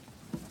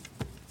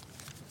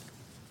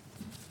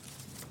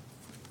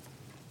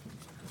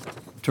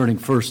Turning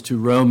first to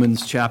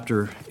Romans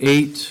chapter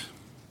 8.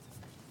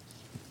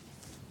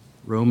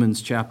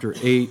 Romans chapter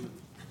 8.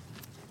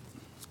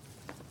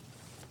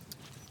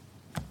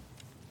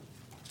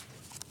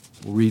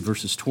 We'll read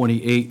verses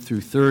 28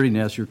 through 30. And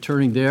as you're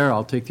turning there,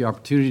 I'll take the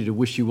opportunity to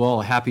wish you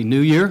all a Happy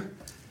New Year.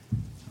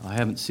 I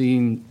haven't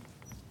seen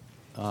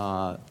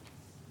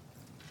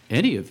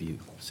any of you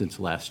since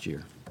last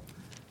year.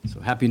 So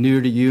Happy New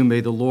Year to you.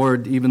 May the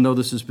Lord, even though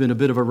this has been a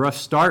bit of a rough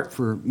start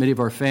for many of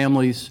our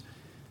families,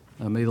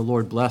 may the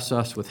Lord bless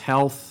us with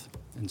health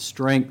and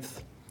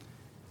strength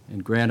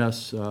and grant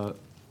us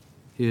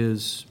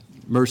His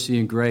mercy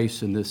and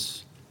grace in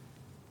this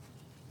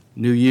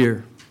new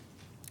year.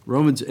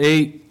 Romans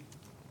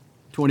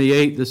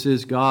 8:28, this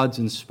is God's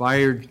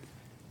inspired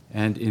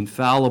and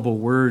infallible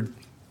word.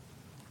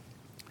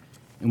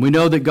 And we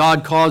know that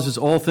God causes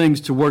all things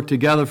to work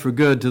together for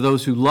good to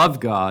those who love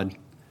God,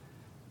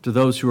 to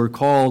those who are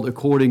called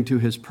according to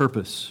His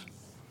purpose.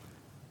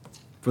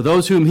 For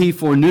those whom He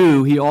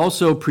foreknew, He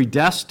also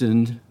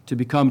predestined to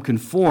become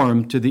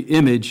conformed to the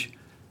image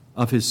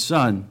of His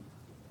Son,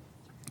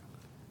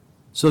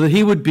 so that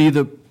He would be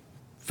the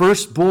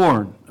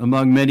firstborn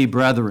among many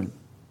brethren.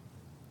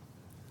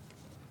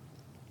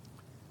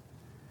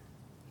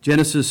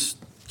 Genesis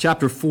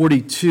chapter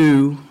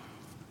 42,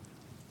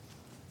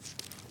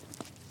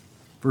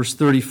 verse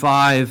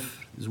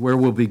 35 is where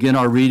we'll begin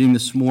our reading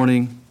this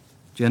morning.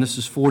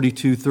 Genesis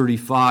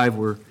 42:35,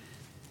 we're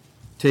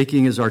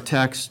taking as our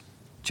text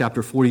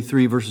chapter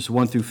 43, verses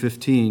 1 through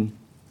 15.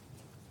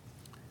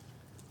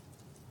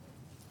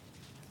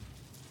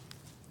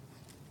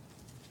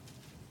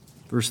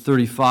 Verse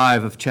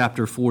 35 of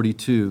chapter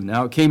 42.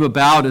 Now it came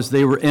about as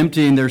they were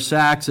emptying their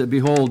sacks that,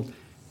 behold,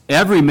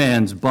 every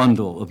man's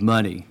bundle of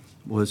money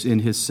was in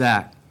his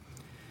sack.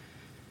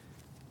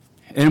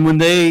 And when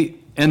they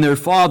and their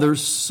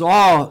fathers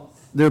saw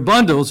their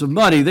bundles of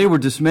money, they were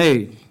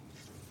dismayed.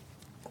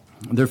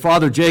 Their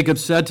father Jacob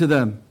said to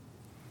them,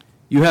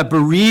 "You have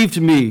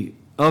bereaved me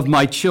of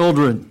my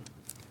children.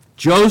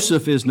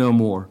 Joseph is no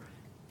more,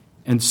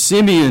 and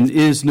Simeon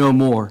is no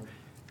more,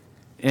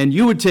 and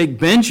you would take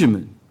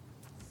Benjamin.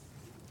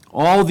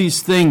 All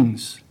these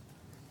things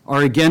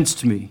are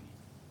against me."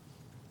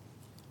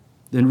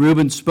 Then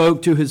Reuben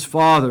spoke to his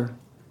father,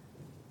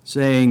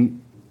 saying,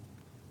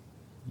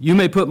 "You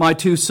may put my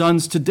two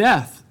sons to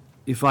death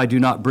if I do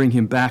not bring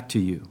him back to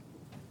you.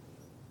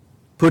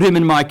 Put him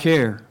in my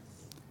care,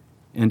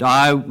 and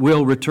I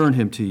will return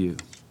him to you."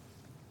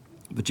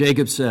 But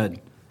Jacob said,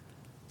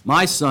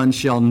 "My son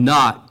shall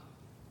not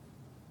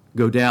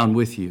go down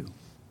with you,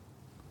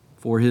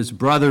 for his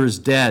brother is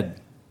dead,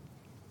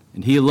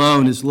 and he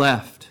alone is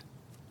left.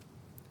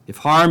 If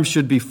harm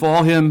should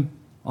befall him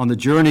on the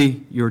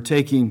journey you are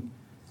taking,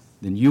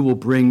 then you will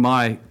bring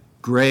my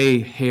gray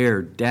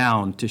hair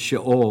down to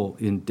Sheol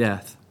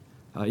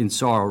in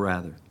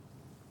sorrow.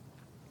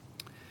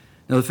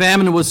 Now the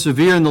famine was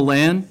severe in the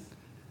land,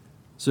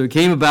 so it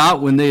came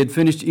about when they had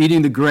finished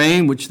eating the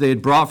grain which they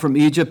had brought from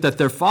Egypt that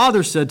their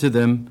father said to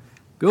them,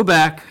 "Go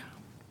back,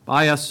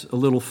 buy us a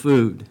little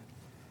food."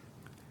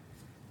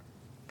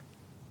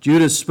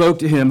 Judah spoke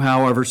to him,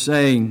 however,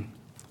 saying,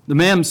 The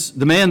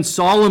man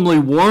solemnly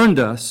warned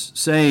us,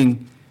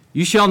 saying,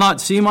 "You shall not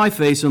see my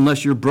face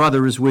unless your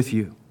brother is with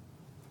you.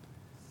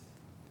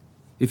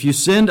 If you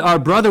send our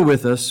brother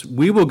with us,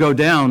 we will go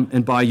down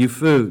and buy you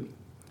food.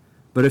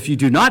 But if you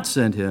do not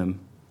send him,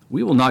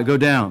 we will not go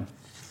down.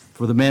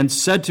 For the man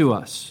said to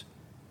us,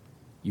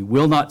 'You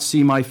will not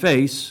see my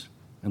face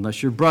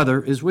unless your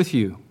brother is with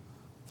you.'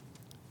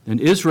 Then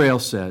Israel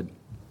said,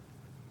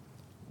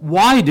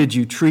 'Why did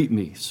you treat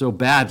me so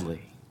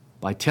badly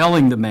by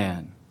telling the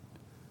man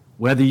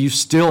whether you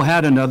still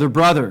had another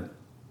brother?'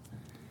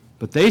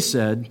 But they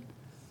said,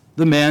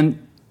 'The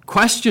man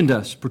questioned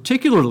us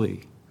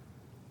particularly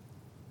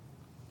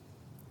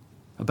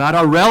about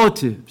our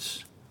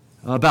relatives,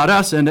 about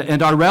us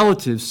and our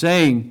relatives,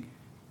 saying,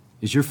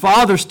 "Is your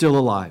father still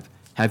alive?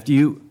 Have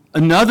you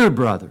another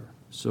brother?"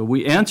 So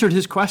we answered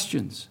his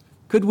questions.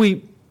 Could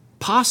we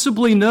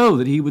possibly know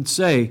that he would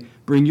say,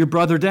 "Bring your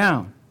brother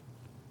down"?'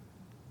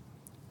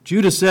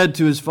 Judah said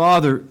to his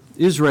father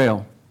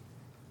Israel,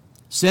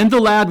 'Send the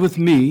lad with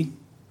me,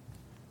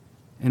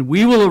 and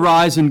we will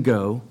arise and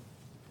go,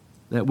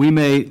 that we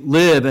may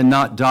live and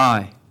not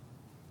die,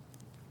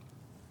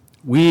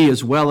 we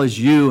as well as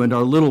you and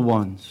our little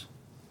ones.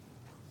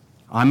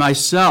 I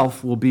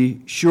myself will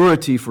be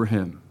surety for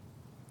him.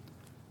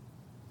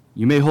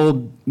 You may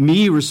hold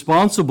me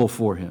responsible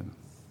for him.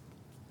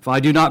 If I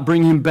do not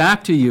bring him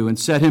back to you and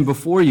set him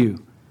before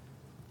you,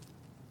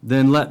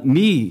 then let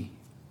me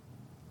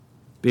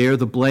bear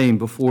the blame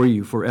before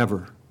you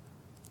forever.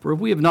 For if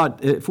we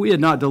had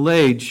not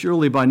delayed,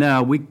 surely by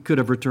now we could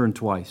have returned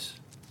twice.'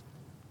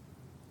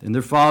 Then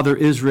their father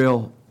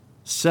Israel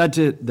said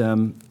to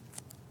them,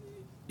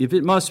 'If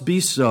it must be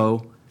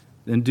so,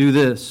 then do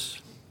this.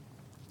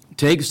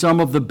 Take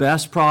some of the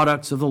best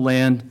products of the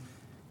land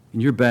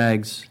in your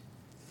bags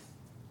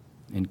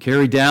and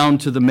carry down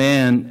to the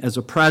man as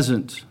a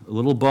present a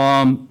little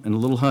balm and a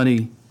little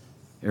honey,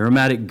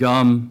 aromatic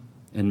gum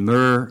and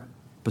myrrh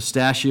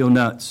pistachio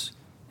nuts,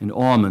 and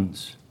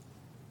almonds.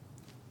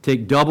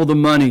 Take double the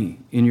money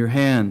in your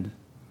hand,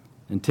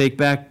 and take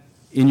back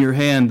in your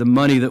hand the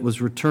money that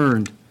was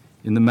returned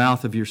in the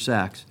mouth of your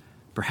sacks.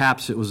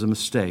 Perhaps it was a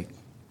mistake.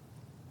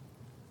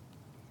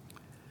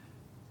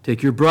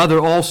 Take your brother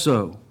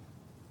also,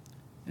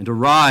 and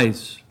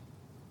arise,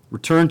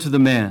 return to the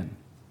man.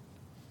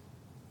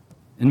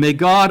 And may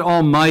God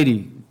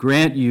Almighty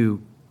grant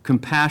you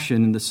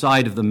compassion in the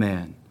sight of the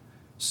man,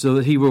 so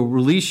that he will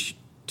release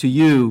to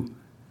you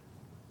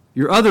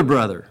your other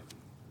brother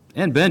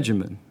and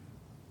Benjamin.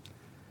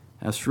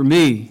 As for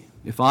me,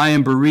 if I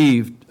am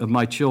bereaved of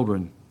my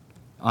children,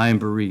 I am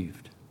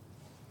bereaved.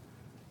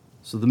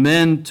 So the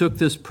men took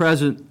this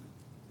present,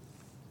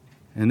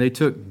 and they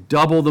took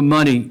double the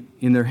money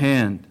in their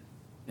hand,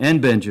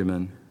 and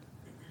Benjamin.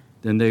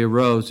 Then they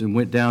arose and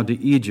went down to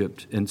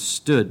Egypt and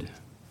stood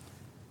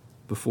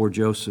before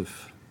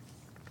Joseph.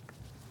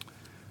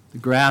 The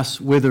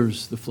grass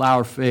withers, the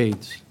flower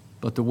fades,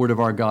 but the word of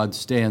our God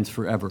stands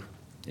forever.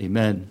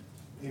 Amen.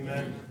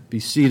 Amen. Be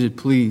seated,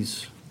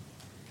 please.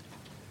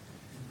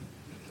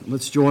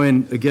 Let's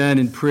join again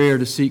in prayer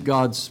to seek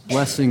God's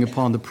blessing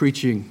upon the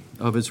preaching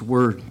of his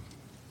word.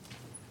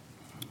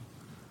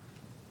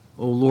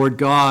 O Lord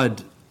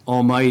God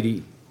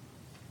Almighty,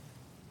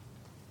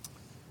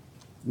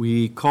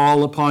 we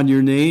call upon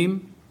your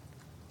name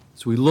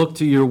as we look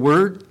to your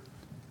word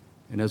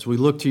and as we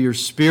look to your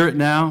Spirit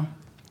now,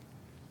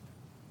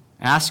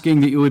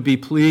 asking that you would be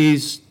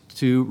pleased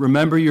to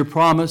remember your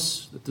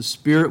promise, that the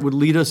Spirit would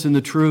lead us in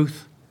the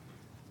truth,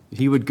 that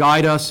he would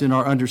guide us in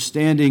our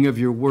understanding of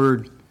your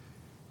word.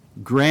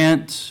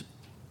 Grant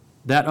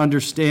that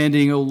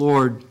understanding, O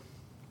Lord,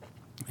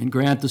 and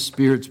grant the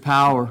Spirit's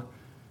power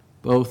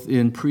both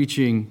in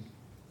preaching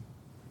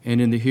and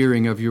in the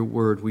hearing of your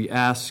word. We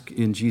ask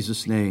in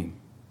Jesus' name.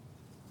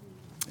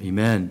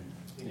 Amen.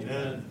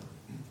 Amen.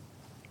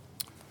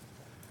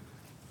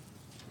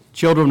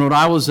 Children, when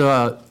I was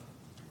a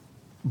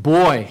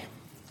boy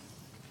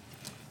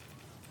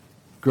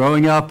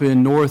growing up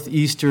in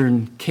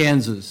northeastern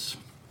Kansas,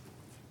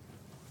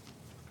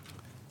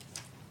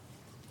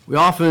 we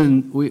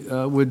often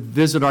would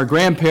visit our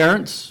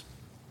grandparents,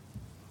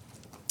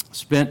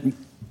 spent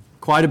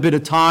quite a bit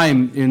of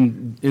time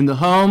in the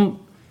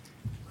home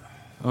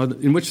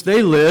in which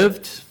they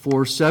lived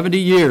for 70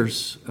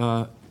 years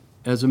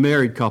as a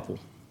married couple.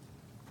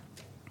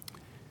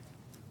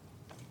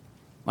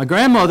 My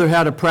grandmother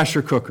had a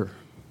pressure cooker.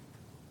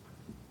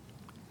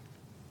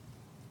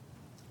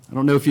 I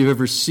don't know if you've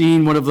ever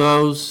seen one of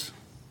those.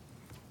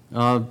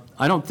 I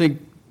don't think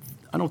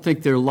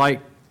they're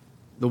like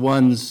the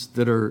ones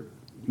that are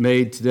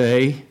made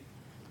today.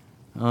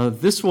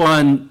 This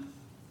one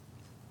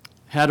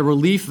had a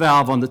relief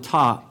valve on the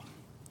top,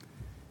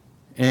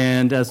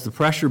 and as the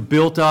pressure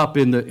built up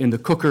in the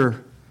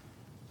cooker,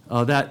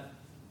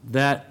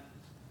 that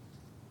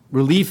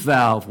relief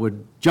valve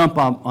would jump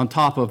on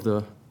top of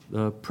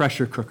the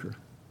pressure cooker.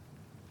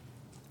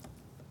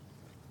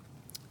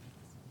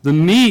 The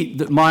meat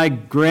that my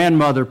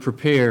grandmother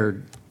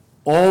prepared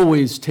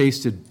always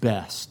tasted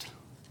best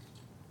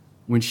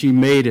when she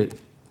made it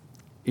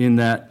in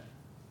that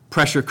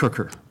pressure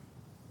cooker.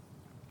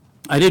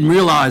 I didn't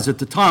realize at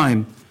the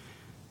time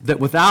that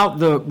without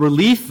the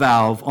relief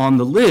valve on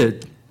the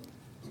lid,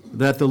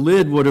 that the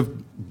lid would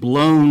have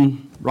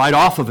blown right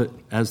off of it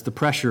as the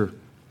pressure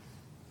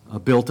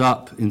built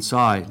up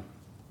inside.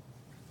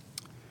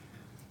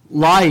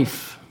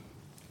 Life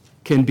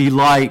can be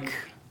like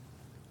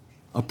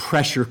a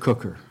pressure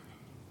cooker.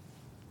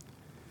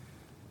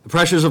 The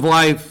pressures of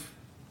life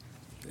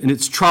and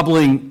its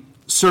troubling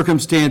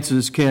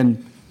circumstances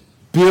can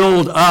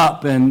build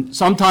up, and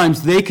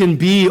sometimes they can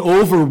be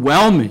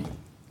overwhelming.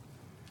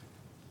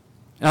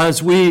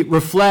 As we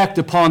reflect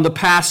upon the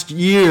past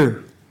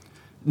year,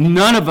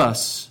 none of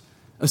us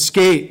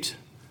escaped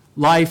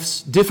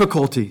life's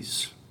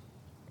difficulties.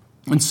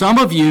 And some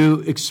of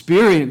you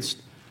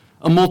experienced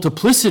a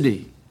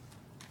multiplicity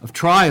of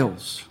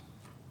trials.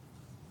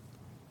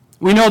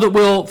 We know that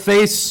we'll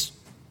face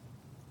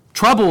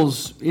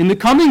troubles in the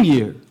coming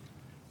year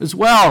as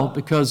well,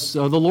 because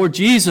the Lord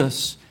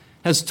Jesus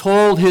has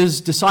told his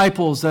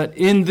disciples that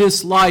in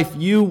this life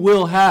you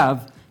will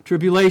have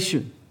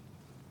tribulation.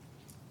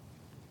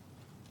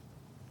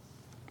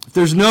 If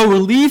there's no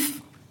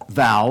relief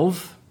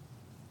valve,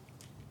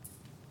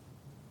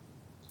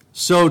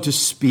 so to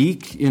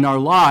speak, in our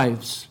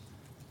lives,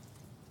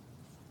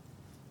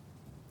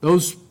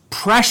 those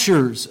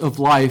pressures of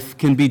life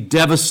can be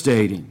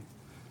devastating.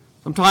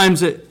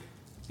 Sometimes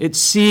it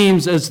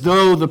seems as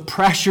though the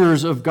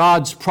pressures of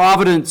God's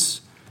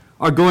providence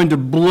are going to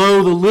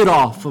blow the lid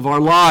off of our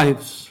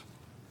lives.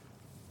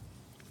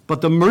 But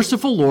the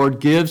merciful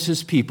Lord gives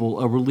his people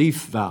a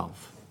relief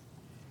valve,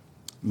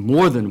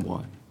 more than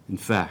one, in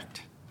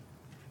fact.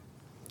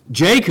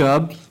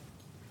 Jacob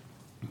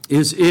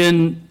is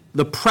in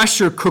the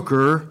pressure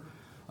cooker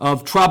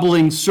of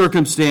troubling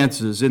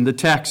circumstances in the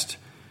text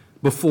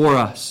before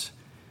us.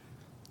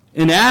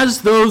 And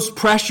as those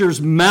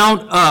pressures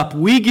mount up,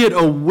 we get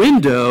a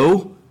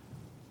window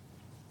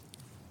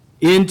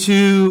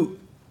into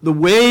the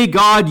way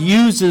God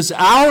uses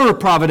our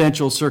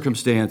providential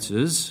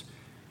circumstances,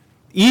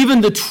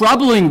 even the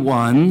troubling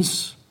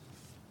ones,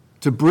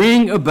 to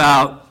bring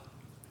about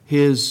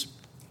his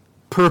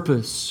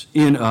purpose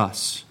in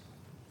us.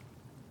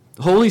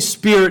 The Holy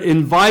Spirit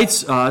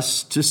invites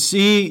us to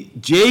see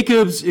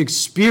Jacob's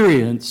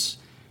experience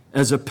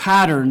as a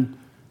pattern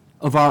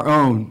of our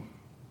own.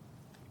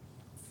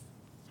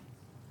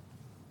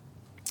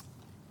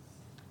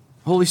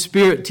 Holy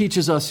Spirit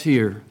teaches us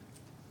here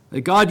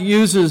that God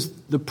uses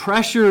the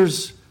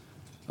pressures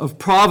of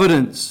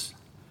providence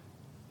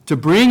to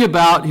bring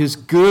about his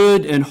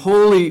good and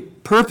holy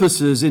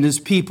purposes in his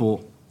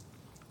people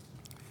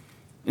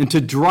and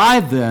to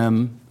drive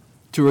them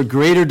to a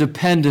greater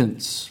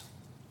dependence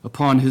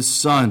upon his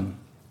Son,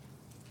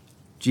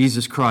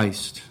 Jesus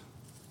Christ.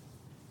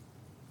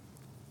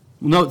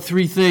 We'll note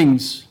three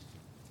things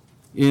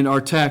in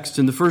our text.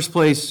 In the first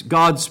place,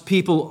 God's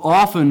people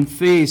often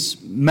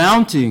face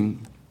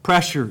mounting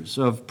pressures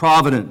of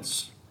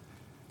providence.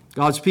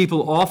 God's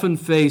people often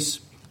face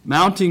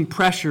mounting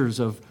pressures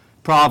of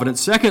providence.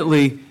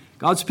 Secondly,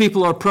 God's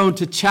people are prone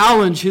to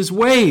challenge his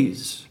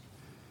ways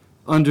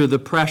under the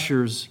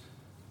pressures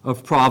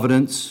of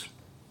providence.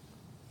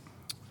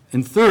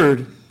 And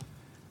third,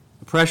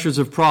 the pressures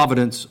of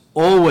providence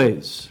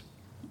always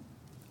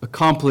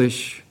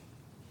accomplish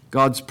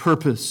God's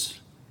purpose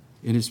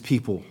in his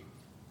people.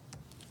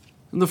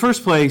 In the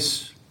first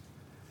place,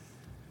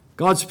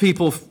 God's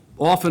people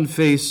often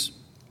face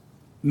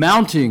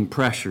mounting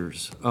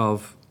pressures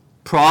of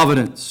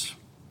providence.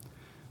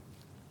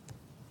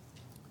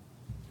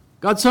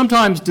 God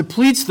sometimes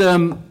depletes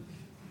them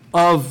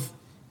of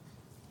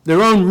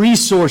their own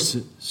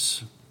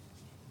resources.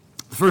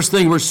 The first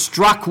thing we're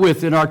struck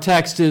with in our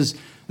text is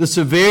the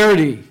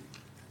severity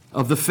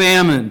of the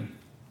famine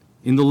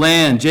in the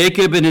land.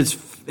 Jacob and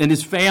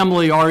his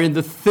family are in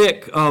the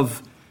thick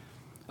of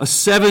a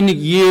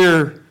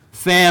 7-year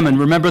famine.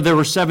 Remember, there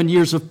were 7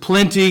 years of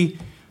plenty,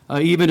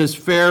 even as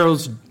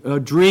Pharaoh's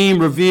dream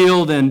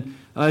revealed, and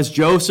as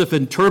Joseph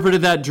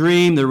interpreted that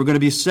dream, there were going to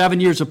be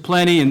 7 years of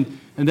plenty, and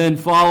then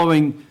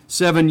following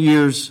 7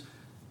 years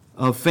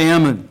of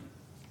famine.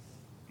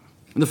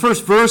 In the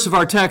first verse of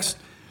our text,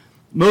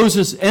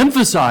 Moses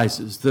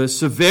emphasizes the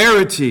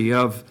severity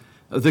of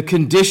the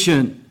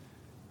condition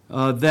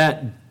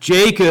that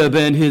Jacob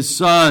and his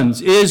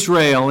sons,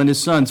 Israel and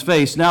his sons,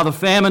 faced. Now the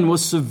famine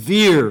was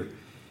severe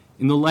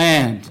in the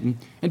land.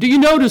 And do you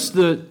notice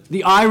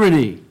the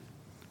irony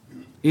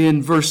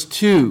in verse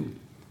 2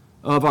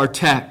 of our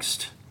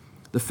text?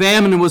 The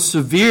famine was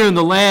severe in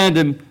the land,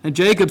 and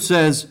Jacob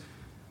says,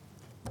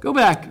 go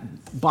back,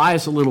 buy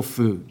us a little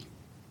food.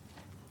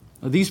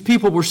 These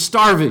people were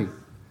starving.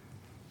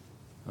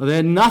 They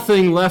had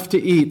nothing left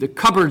to eat. The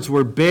cupboards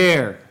were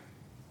bare.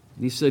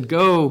 And he said,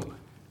 go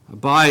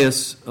buy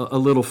us a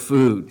little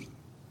food.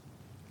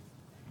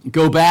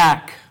 Go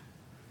back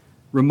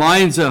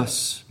reminds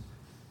us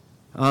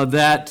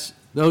that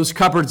those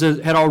cupboards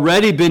had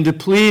already been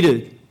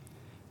depleted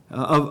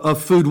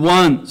of food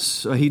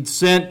once. He'd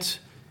sent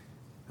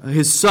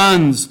his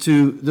sons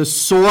to the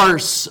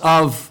source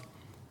of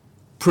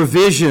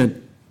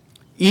provision.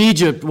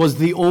 Egypt was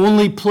the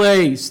only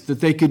place that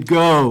they could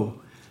go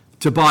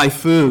to buy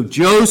food.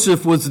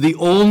 Joseph was the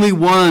only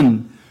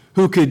one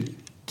who could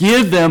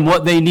give them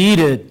what they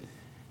needed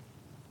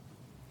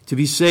to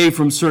be saved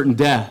from certain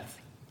death.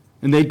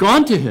 And they'd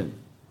gone to him.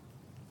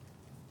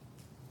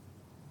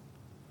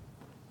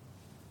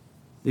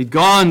 They'd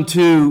gone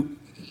to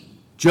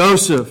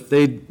Joseph.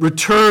 They'd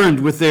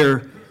returned with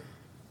their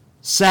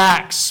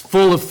sacks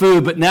full of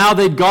food, but now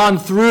they'd gone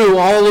through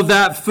all of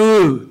that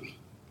food.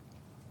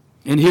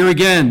 And here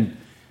again,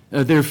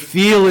 they're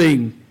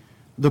feeling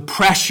the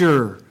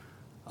pressure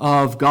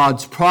of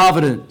God's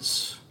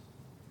providence.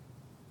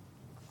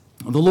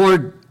 The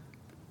Lord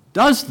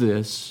does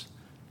this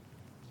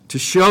to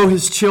show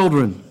his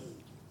children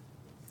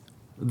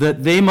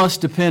that they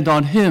must depend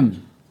on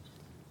him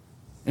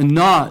and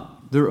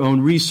not their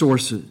own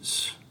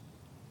resources.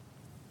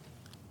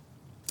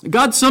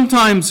 God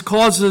sometimes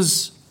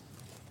causes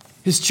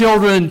his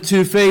children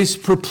to face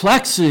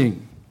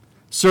perplexing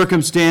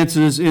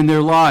circumstances in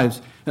their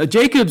lives.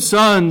 Jacob's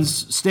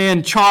sons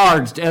stand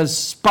charged as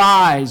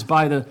spies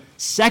by the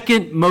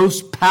second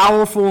most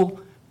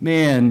powerful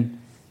man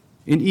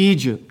in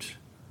Egypt,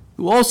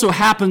 who also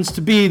happens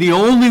to be the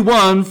only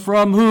one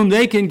from whom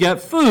they can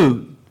get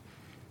food.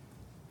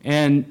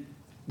 And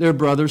their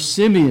brother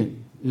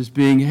Simeon is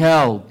being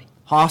held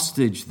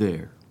hostage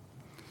there.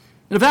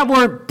 And if that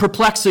weren't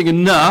perplexing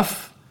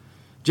enough,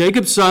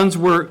 Jacob's sons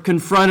were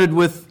confronted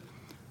with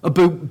a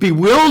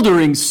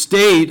bewildering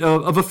state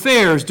of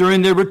affairs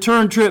during their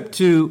return trip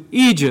to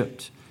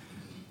Egypt.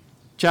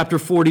 Chapter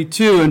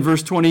 42 and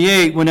verse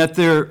 28, when at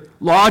their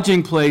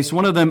lodging place,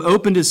 one of them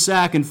opened his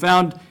sack and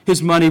found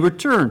his money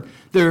returned.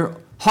 Their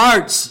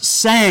hearts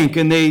sank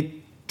and they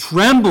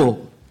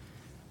trembled,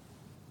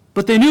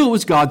 but they knew it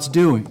was God's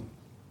doing.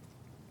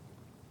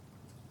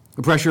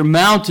 The pressure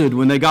mounted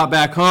when they got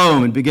back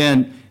home and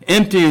began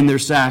emptying their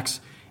sacks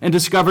and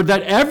discovered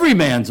that every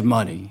man's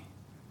money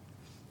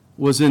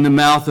was in the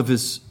mouth of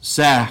his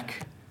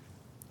sack,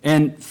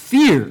 and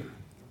fear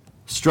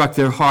struck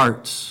their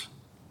hearts.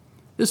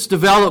 This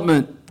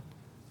development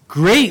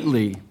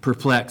greatly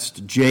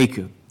perplexed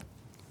Jacob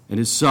and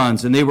his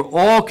sons, and they were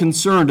all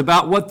concerned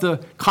about what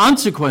the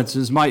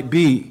consequences might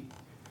be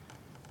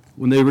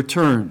when they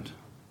returned.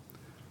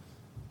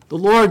 The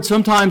Lord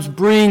sometimes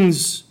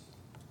brings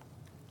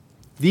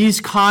these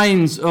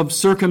kinds of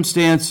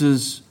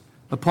circumstances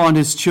upon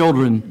his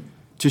children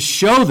to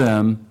show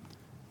them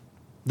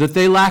that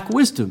they lack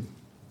wisdom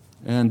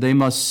and they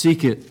must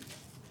seek it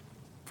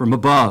from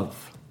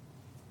above.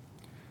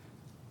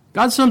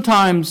 God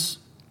sometimes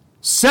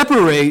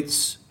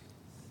separates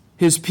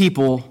his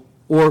people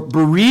or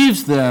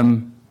bereaves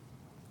them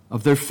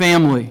of their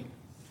family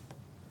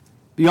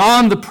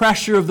beyond the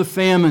pressure of the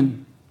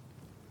famine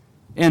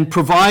and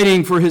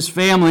providing for his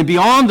family,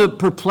 beyond the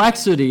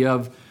perplexity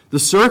of the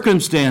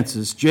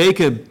circumstances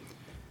Jacob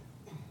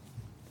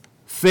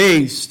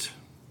faced.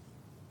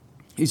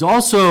 He's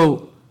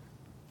also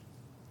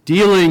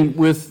dealing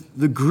with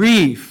the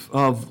grief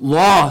of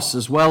loss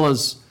as well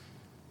as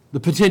the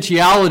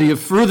potentiality of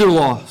further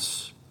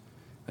loss.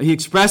 He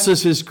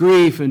expresses his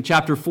grief in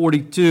chapter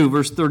 42,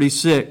 verse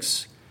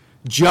 36.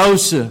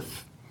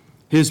 Joseph,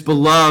 his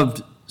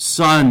beloved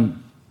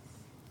son,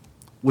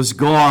 was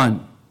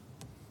gone.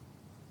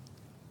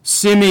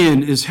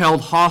 Simeon is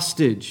held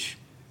hostage,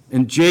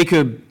 and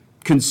Jacob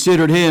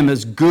considered him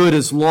as good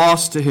as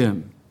lost to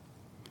him.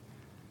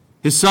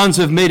 His sons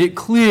have made it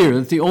clear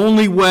that the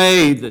only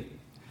way that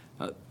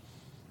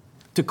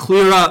to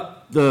clear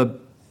up the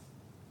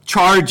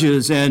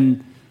charges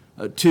and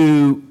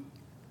to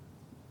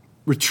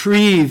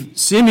retrieve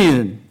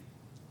Simeon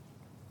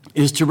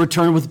is to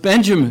return with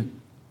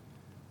Benjamin,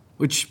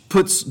 which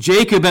puts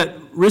Jacob at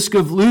risk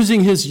of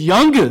losing his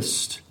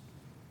youngest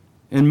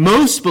and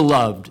most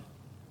beloved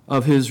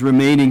of his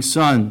remaining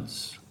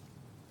sons.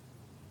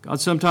 God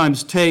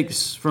sometimes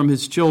takes from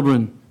his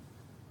children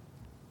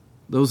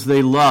those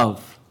they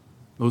love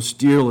most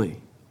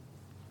dearly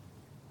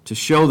to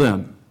show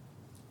them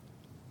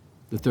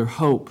that their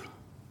hope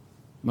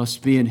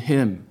must be in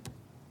him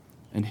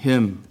and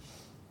him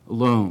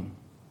alone.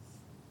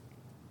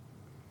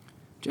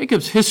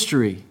 Jacob's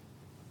history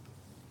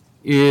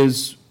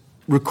is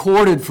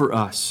recorded for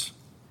us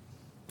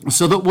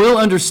so that we'll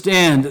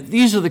understand that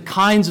these are the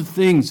kinds of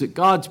things that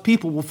God's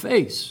people will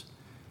face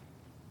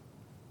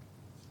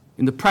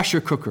in the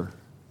pressure cooker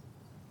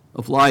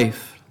of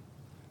life.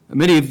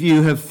 Many of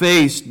you have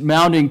faced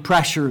mounting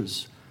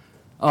pressures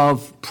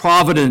of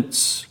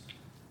providence.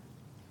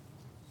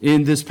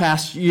 In this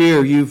past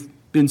year, you've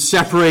been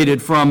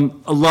separated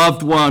from a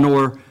loved one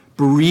or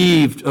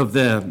bereaved of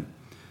them.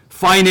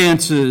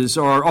 Finances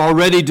are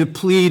already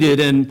depleted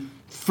and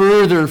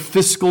further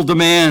fiscal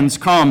demands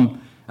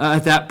come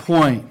at that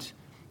point.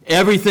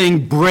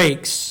 Everything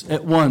breaks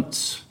at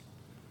once.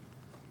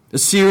 A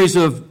series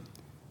of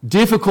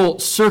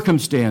difficult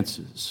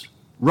circumstances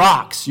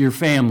rocks your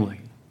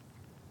family.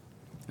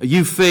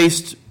 You've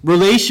faced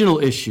relational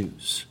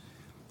issues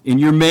in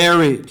your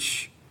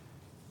marriage,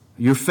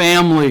 your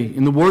family,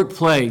 in the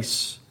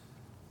workplace,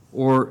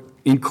 or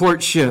in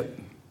courtship.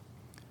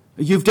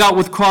 You've dealt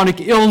with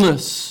chronic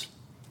illness,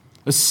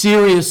 a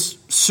serious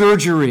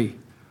surgery,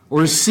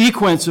 or a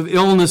sequence of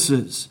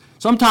illnesses,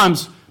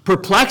 sometimes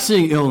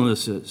perplexing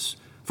illnesses,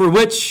 for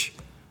which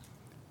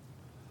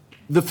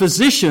the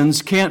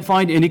physicians can't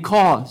find any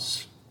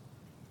cause.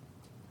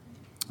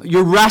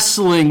 You're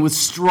wrestling with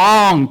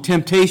strong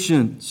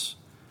temptations.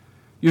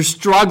 You're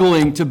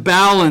struggling to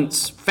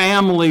balance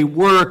family,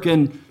 work,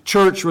 and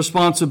church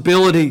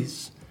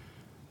responsibilities.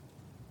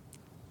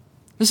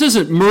 This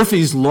isn't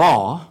Murphy's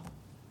Law,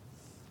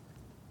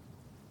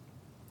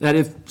 that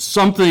if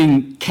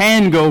something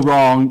can go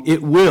wrong,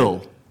 it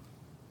will.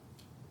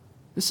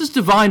 This is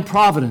divine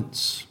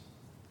providence.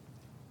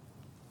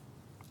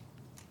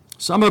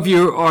 Some of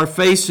you are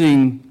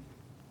facing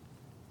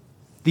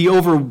the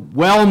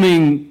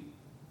overwhelming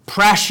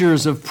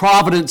pressures of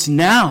providence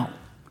now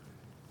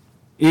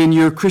in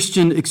your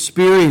Christian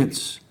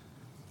experience.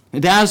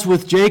 And as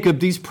with Jacob,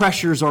 these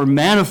pressures are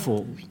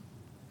manifold.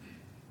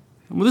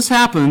 And when this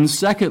happens,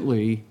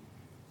 secondly,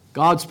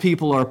 God's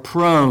people are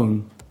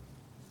prone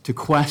to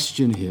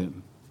question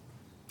him.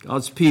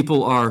 God's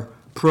people are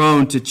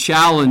prone to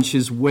challenge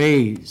his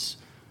ways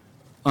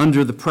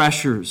under the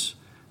pressures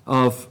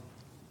of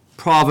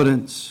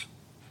providence.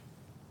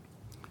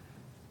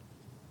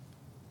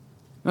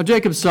 Now,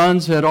 Jacob's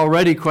sons had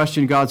already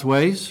questioned God's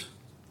ways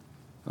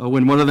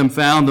when one of them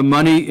found the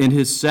money in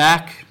his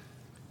sack.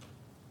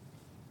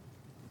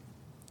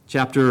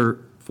 Chapter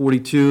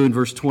 42 and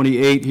verse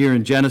 28 here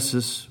in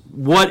Genesis.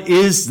 What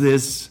is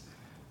this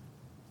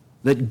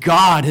that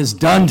God has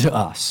done to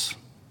us?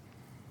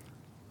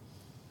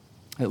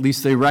 At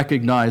least they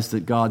recognized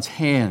that God's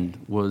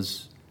hand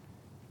was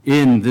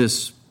in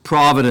this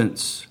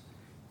providence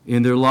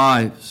in their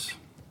lives.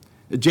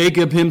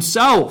 Jacob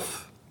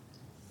himself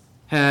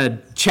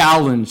had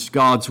challenged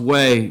God's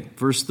way.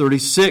 Verse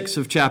 36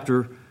 of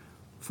chapter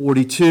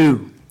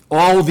 42.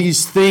 All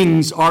these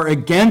things are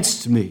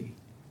against me,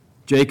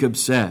 Jacob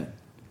said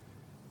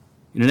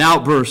in an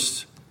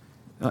outburst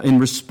in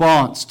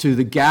response to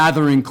the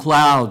gathering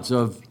clouds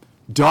of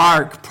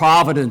dark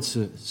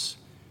providences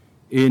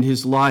in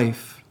his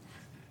life.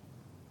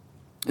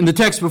 In the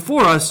text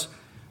before us,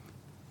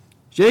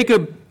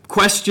 Jacob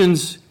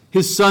questions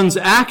his son's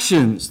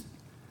actions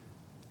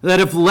that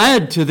have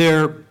led to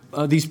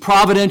these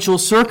providential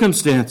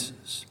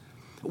circumstances.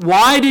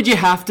 Why did you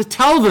have to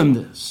tell them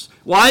this?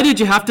 Why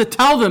did you have to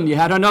tell them you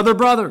had another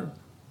brother?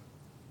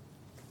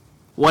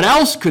 What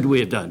else could we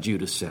have done,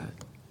 Judah said.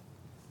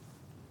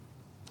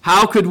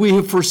 How could we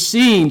have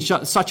foreseen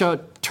such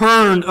a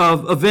turn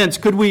of events?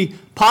 Could we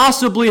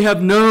possibly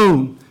have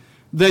known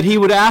that he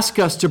would ask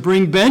us to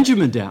bring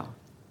Benjamin down?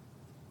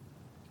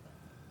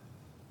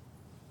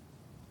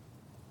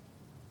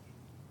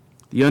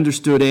 The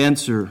understood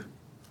answer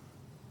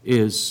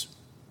is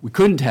we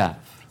couldn't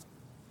have.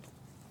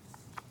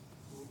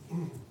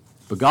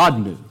 But God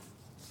knew.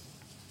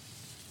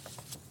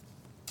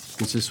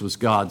 Because this was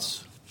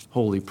God's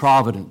holy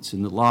providence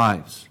in the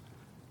lives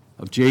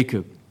of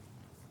Jacob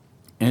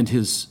and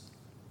his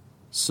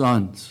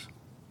sons.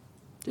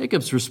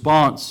 Jacob's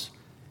response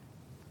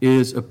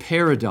is a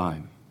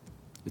paradigm.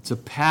 It's a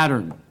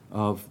pattern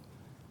of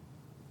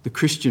the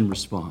Christian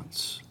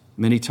response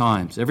many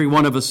times. Every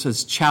one of us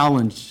has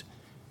challenged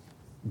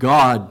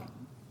God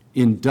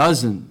in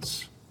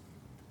dozens,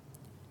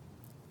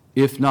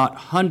 if not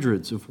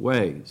hundreds of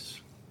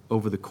ways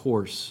over the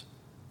course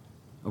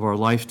of our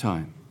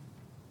lifetime.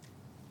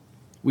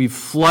 We've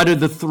flooded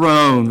the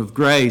throne of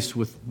grace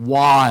with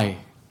why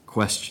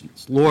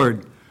questions.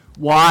 Lord,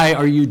 why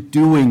are you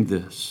doing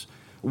this?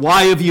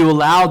 Why have you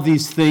allowed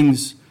these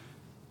things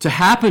to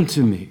happen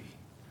to me?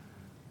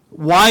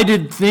 Why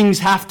did things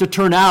have to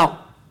turn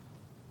out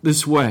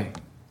this way?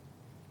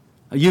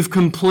 You've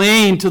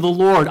complained to the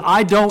Lord.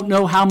 I don't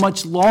know how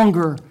much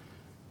longer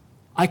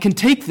I can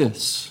take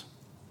this.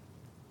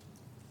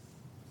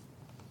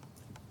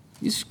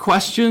 These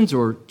questions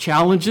or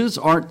challenges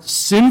aren't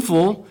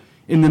sinful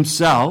in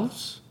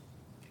themselves.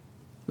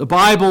 The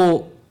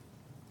Bible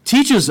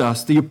teaches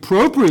us the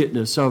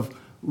appropriateness of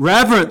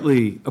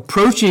reverently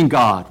approaching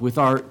God with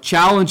our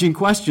challenging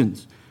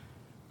questions.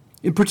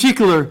 In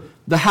particular,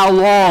 the how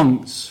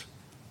longs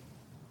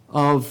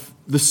of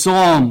the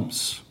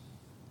Psalms.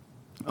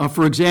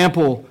 For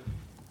example,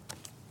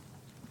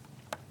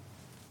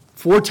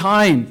 4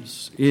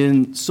 times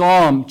in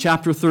Psalm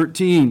chapter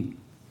 13,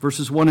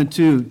 verses 1 and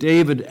 2,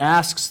 David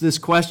asks this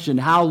question,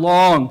 how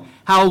long,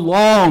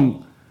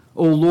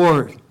 O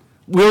Lord,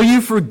 will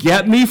you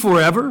forget me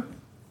forever?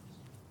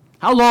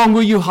 How long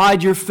will you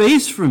hide your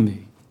face from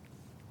me?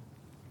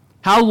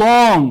 How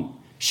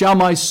long shall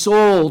my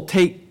soul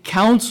take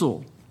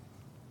counsel?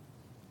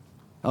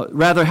 How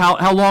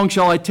long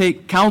shall I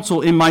take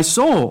counsel in my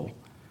soul?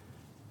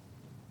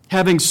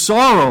 Having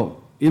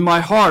sorrow in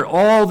my heart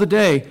all the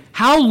day.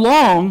 How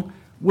long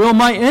will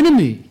my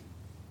enemy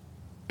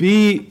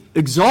be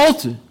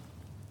exalted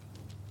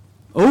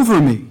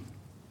over me?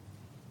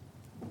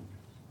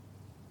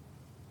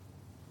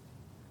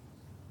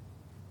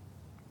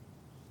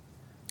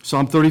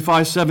 Psalm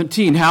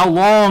 35:17, how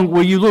long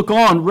will you look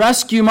on?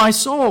 Rescue my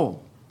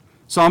soul.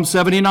 Psalm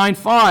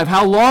 79:5,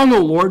 how long, O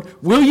Lord,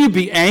 will you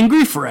be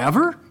angry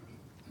forever?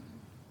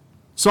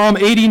 Psalm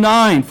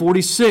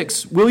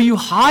 89:46, will you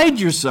hide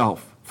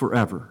yourself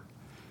forever?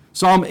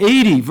 Psalm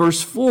 80,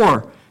 verse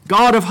 4,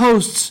 God of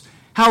hosts,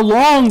 how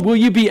long will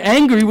you be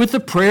angry with the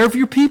prayer of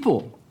your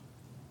people?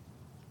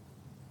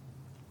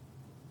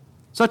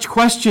 Such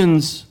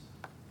questions,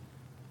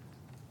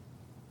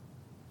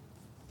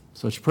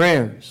 such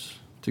prayers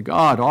to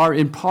God are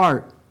in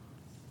part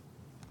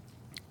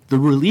the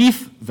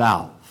relief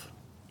valve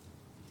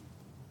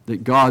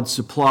that God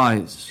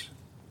supplies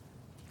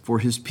for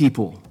his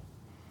people.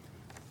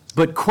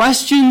 But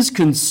questions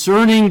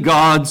concerning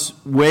God's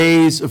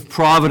ways of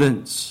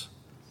providence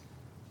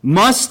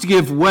must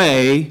give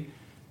way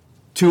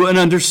to an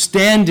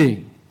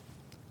understanding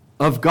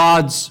of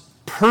God's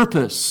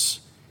purpose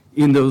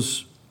in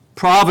those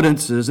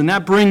providences. And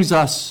that brings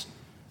us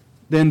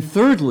then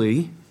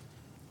thirdly,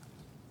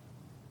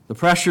 the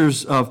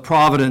pressures of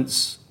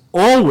providence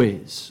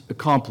always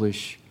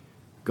accomplish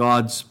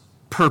God's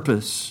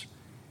purpose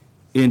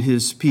in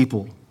his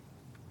people.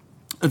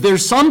 They're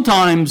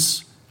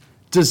sometimes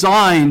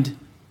designed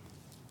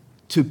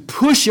to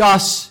push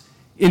us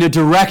in a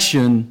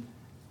direction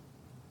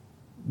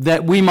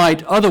that we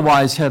might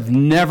otherwise have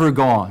never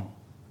gone.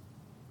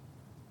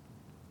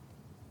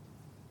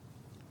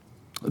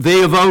 They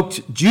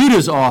evoked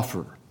Judah's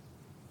offer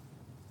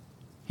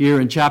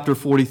here in chapter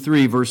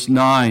 43, verse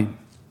 9.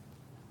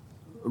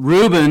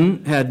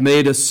 Reuben had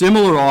made a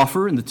similar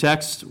offer in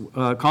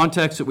the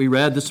context that we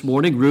read this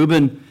morning.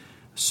 Reuben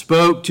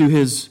spoke to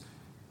his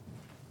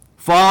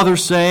father,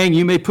 saying,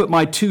 you may put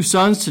my 2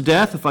 sons to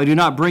death if I do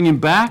not bring him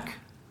back.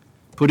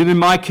 Put him in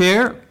my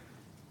care,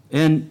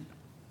 and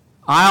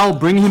I'll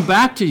bring him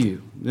back to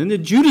you. And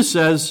then Judah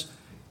says,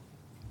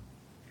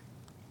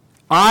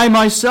 I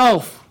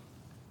myself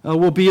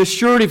will be a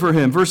surety for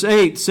him. Verse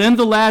 8, send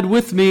the lad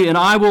with me, and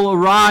I will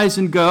arise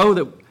and go,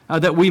 that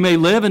that we may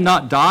live and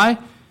not die?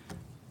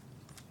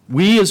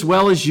 We as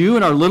well as you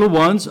and our little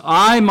ones,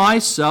 I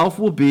myself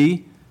will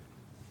be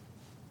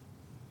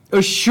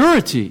a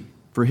surety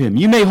for him.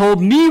 You may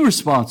hold me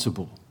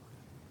responsible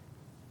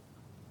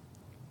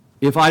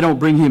if I don't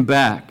bring him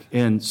back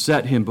and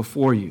set him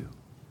before you.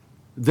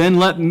 Then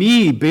let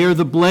me bear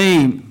the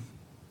blame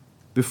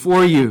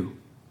before you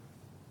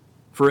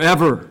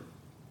forever.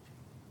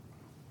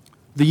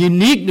 The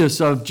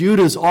uniqueness of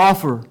Judah's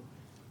offer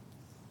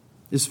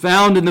is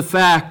found in the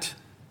fact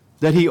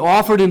that he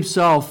offered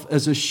himself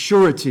as a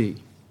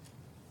surety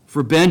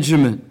for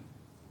Benjamin.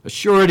 A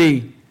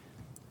surety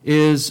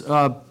is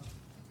a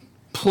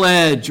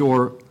pledge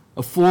or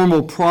a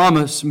formal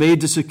promise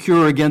made to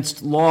secure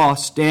against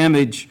loss,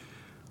 damage,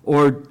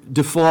 or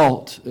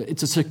default.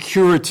 It's a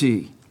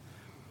security.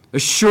 A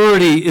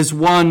surety is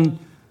one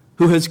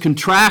who has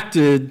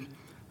contracted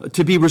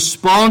to be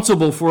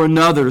responsible for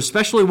another,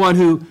 especially one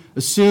who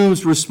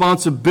assumes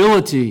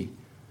responsibility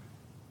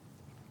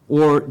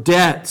or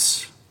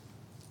debts.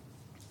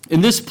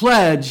 In this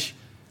pledge,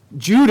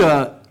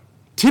 Judah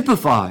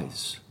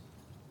typifies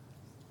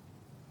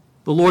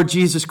the Lord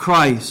Jesus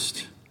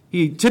Christ.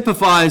 He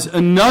typifies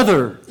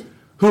another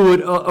who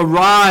would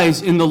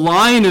arise in the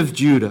line of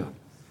Judah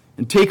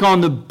and take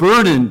on the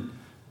burden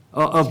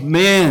of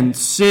man's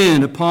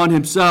sin upon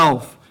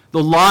himself.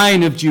 The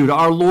line of Judah,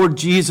 our Lord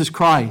Jesus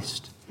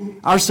Christ.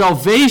 Our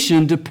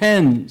salvation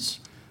depends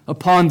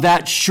upon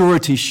that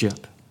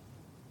suretyship.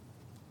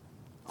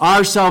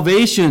 Our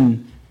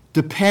salvation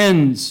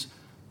depends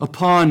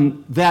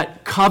upon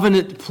that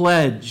covenant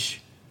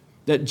pledge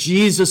that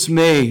Jesus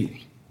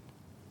made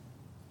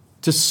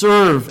to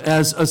serve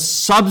as a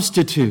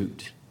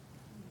substitute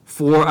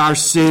for our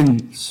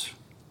sins.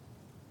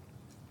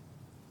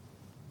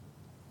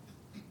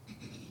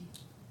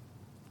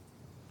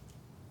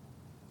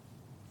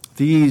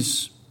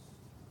 These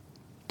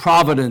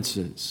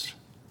providences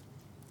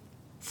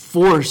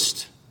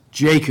forced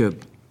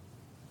Jacob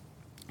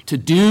to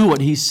do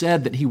what he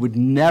said that he would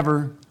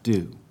never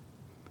do.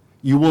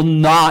 You will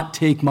not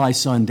take my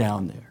son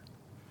down there.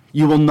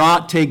 You will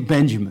not take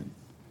Benjamin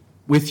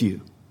with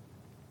you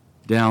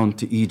down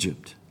to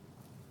Egypt.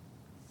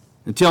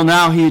 Until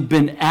now, he had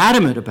been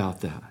adamant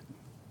about that.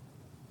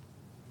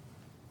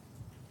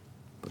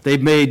 But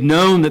they've made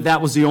known that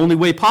that was the only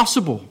way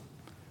possible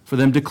for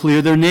them to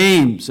clear their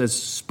names as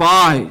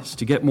spies,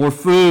 to get more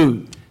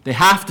food. They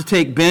have to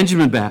take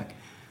Benjamin back.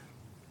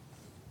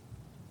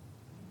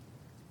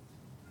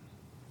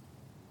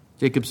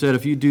 Jacob said,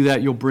 if you do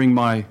that, you'll bring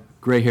my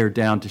gray hair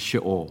down to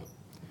Sheol.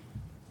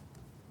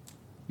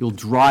 You'll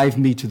drive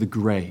me to the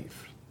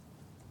grave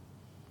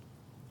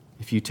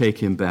if you take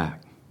him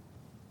back.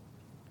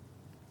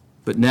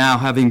 But now,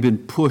 having been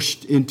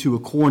pushed into a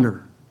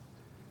corner,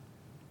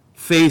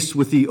 faced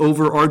with the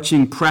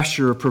overarching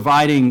pressure of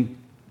providing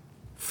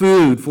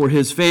food for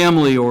his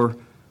family or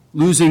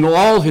losing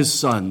all his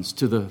sons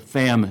to the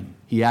famine,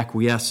 he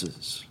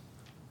acquiesces.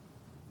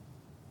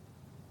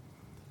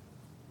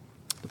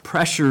 The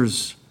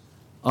pressures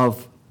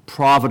of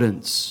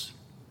providence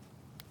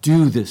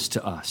do this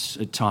to us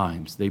at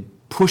times. They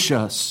push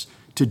us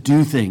to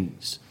do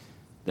things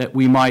that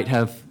we might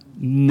have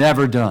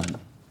never done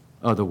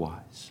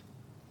otherwise.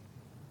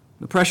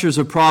 The pressures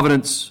of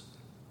providence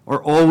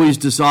are always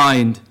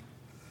designed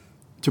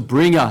to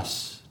bring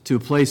us to a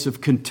place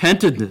of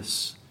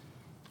contentedness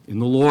in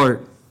the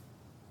Lord.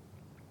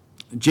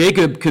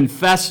 Jacob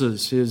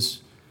confesses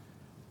his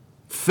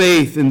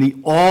faith in the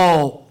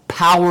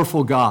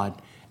all-powerful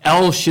God,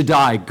 El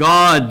Shaddai,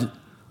 God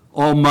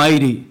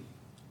Almighty.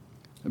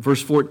 In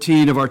verse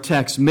 14 of our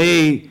text,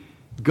 may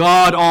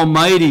God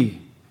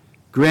Almighty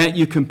grant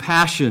you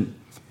compassion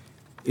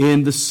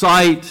in the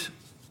sight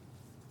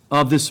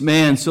of this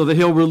man so that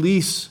he'll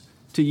release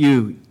to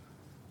you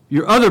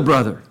your other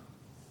brother.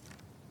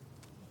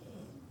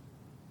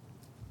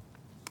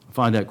 I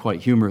find that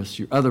quite humorous.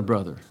 Your other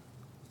brother.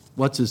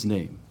 What's his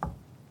name?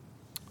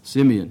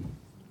 Simeon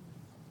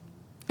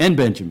and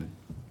Benjamin,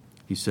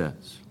 he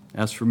says.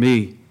 As for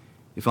me,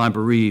 if I'm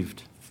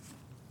bereaved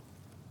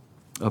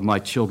of my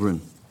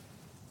children,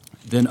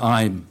 then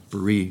I'm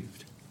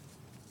bereaved.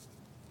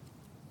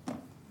 The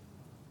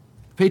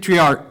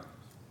patriarch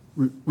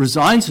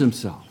resigns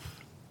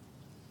himself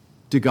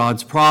to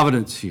God's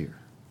providence here.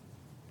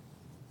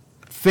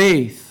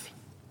 Faith,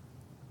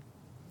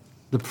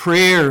 the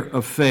prayer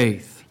of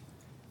faith,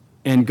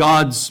 and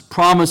God's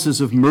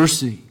promises of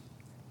mercy,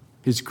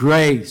 his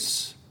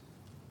grace,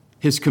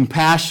 his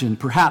compassion.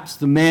 Perhaps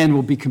the man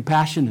will be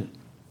compassionate.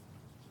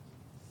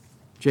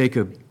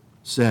 Jacob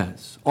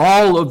says,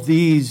 all of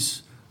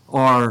these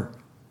are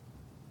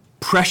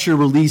pressure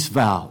release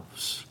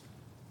valves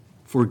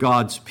for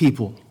God's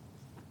people.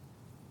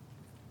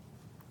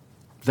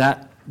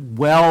 That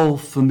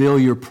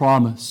well-familiar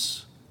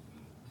promise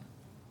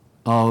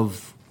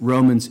of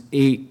Romans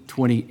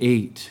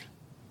 8:28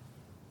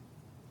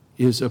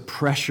 is a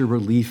pressure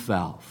relief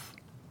valve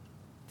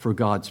for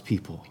God's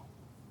people.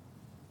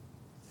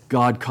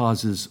 God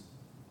causes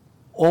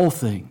all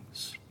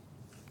things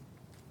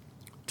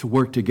to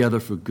work together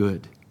for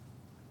good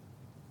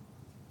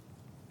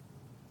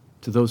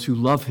to those who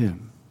love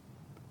him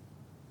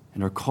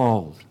and are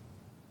called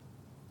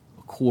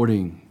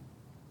according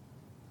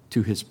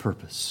to his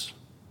purpose.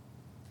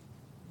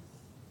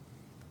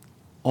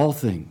 All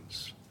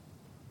things.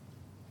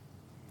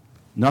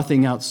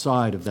 Nothing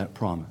outside of that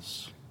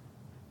promise.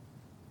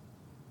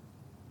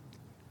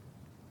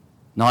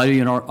 Not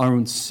even our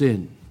own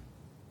sin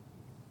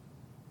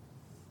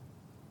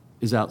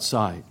is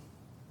outside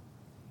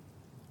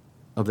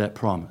of that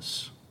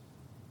promise.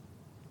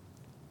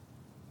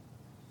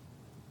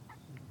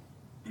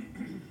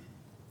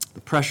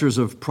 The pressures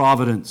of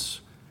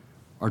providence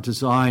are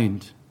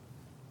designed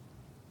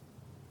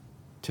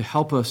to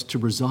help us to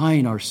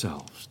resign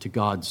ourselves to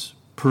God's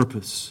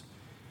purpose.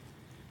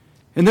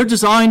 And they're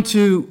designed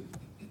to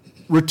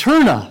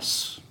return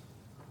us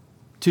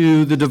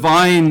to the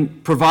divine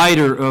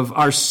provider of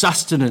our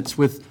sustenance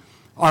with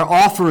our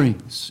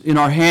offerings in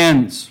our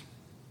hands.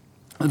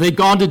 They've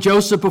gone to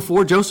Joseph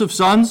before. Joseph's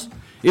sons,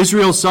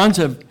 Israel's sons,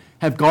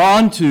 have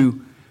gone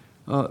to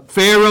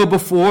Pharaoh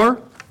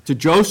before, to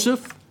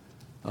Joseph,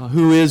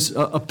 who is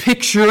a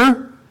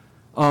picture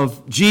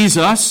of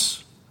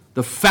Jesus,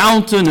 the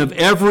fountain of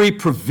every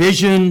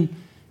provision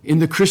in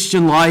the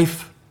Christian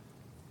life.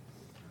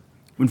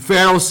 When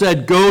Pharaoh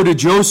said, "Go to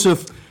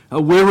Joseph,"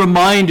 we're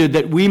reminded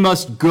that we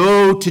must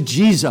go to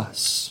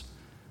Jesus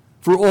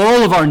for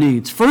all of our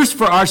needs. First,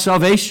 for our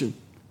salvation.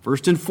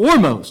 First and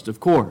foremost, of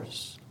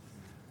course.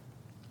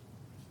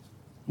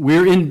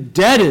 We're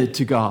indebted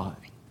to God.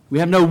 We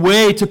have no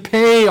way to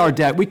pay our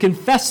debt. We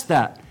confess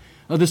that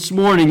this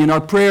morning in our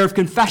prayer of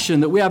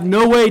confession, that we have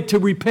no way to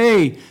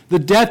repay the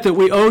debt that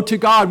we owe to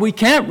God. We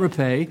can't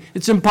repay.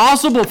 It's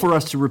impossible for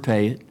us to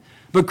repay it.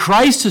 But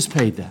Christ has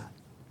paid that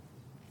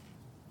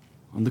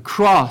on the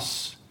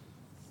cross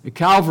at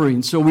Calvary.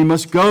 And so we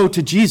must go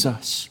to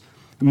Jesus.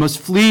 We must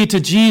flee to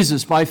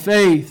Jesus by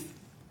faith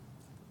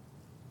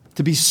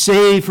to be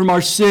saved from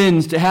our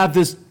sins, to have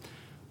this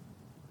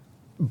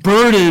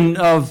burden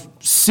of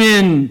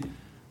sin,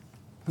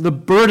 the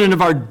burden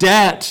of our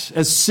debt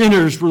as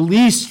sinners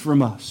released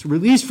from us,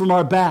 released from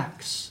our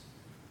backs.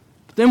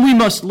 But then we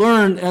must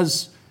learn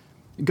as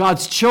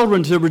God's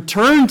children to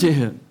return to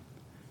him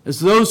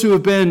as those who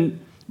have been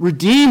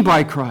redeemed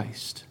by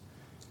Christ,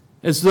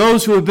 as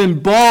those who have been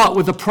bought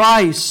with a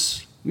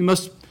price. We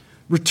must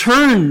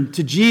return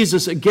to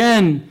Jesus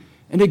again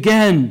and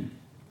again,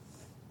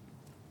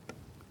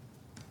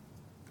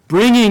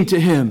 bringing to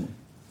him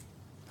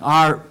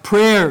our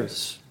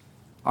prayers,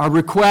 our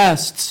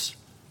requests,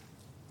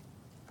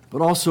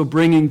 but also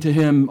bringing to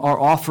him our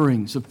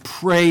offerings of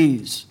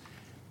praise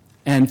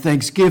and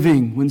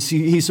thanksgiving when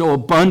he so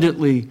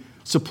abundantly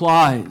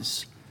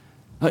supplies,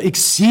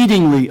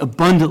 exceedingly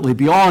abundantly,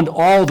 beyond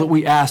all that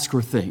we ask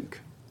or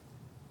think.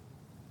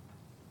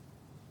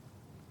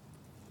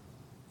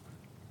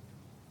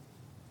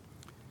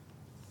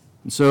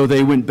 And so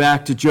they went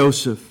back to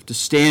Joseph to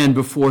stand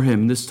before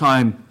him. This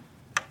time,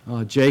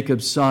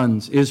 Jacob's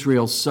sons,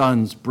 Israel's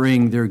sons,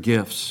 bring their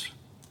gifts,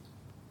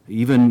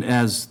 even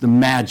as the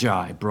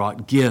Magi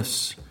brought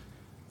gifts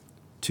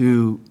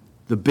to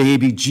the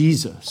baby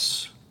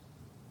Jesus,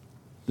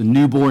 the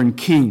newborn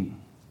king,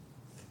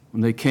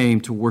 when they came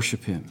to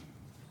worship him.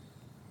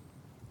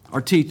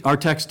 Our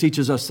text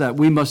teaches us that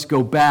we must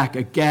go back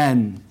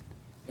again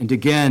and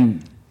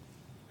again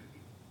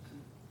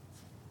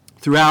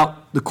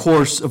throughout the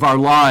course of our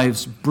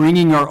lives,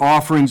 bringing our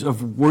offerings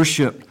of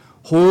worship,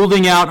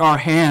 holding out our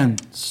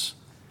hands,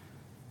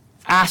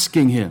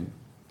 asking him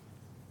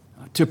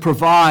to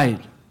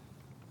provide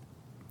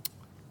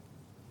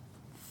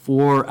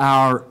for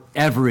our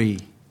every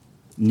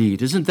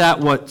need. Isn't that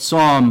what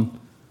Psalm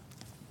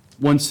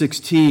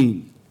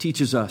 116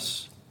 teaches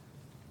us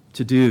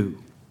to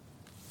do?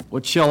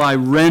 What shall I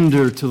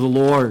render to the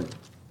Lord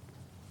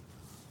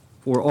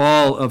for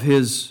all of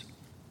his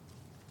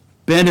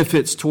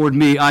benefits toward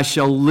me? I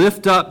shall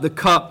lift up the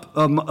cup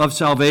of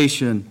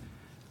salvation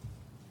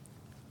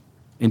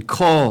and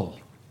call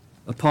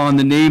upon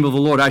the name of the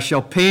Lord. I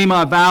shall pay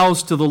my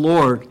vows to the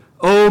Lord.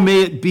 Oh,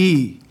 may it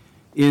be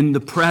in the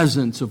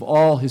presence of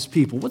all his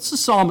people. What's the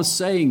psalmist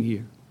saying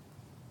here?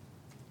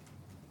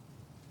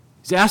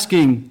 He's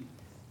asking,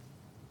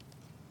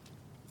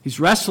 he's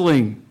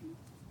wrestling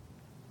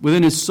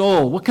within his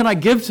soul. What can I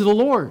give to the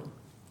Lord?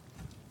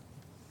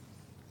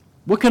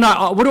 What do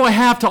I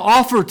have to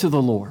offer to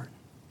the Lord?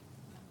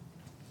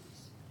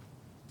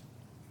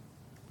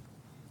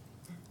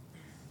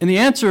 And the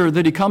answer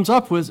that he comes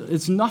up with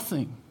is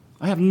nothing.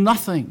 I have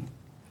nothing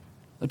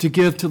to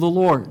give to the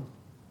Lord.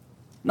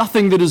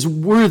 Nothing that is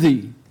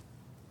worthy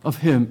of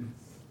him.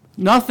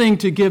 Nothing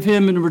to give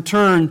him in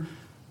return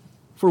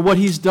for what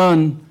he's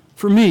done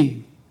for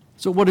me.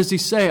 So what does he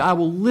say? I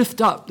will lift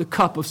up the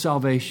cup of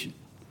salvation.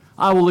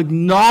 I will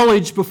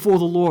acknowledge before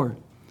the Lord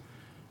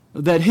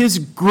that his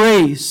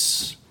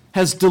grace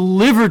has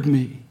delivered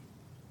me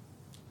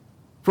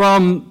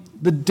from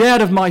the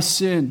debt of my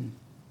sin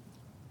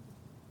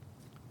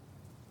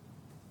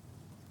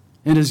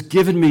and has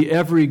given me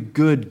every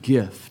good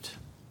gift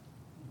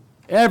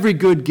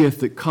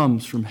that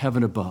comes from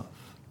heaven above,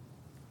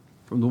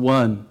 from the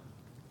one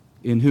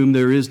in whom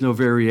there is no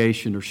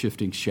variation or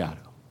shifting shadow.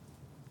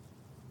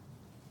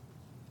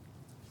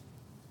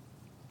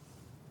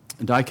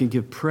 And I can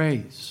give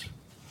praise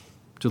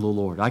to the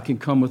Lord. I can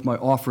come with my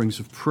offerings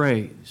of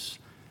praise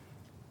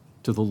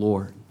to the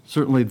Lord.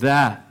 Certainly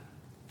that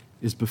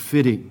is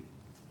befitting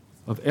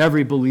of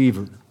every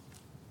believer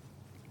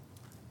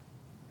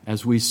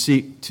as we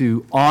seek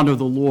to honor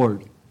the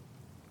Lord.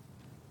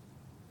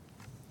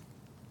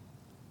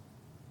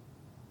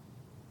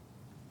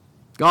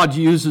 God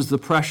uses the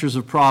pressures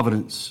of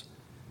providence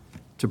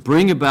to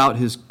bring about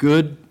his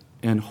good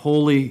and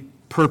holy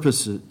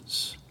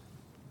purposes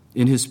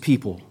in his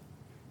people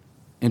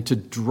and to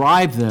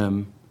drive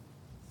them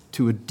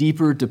to a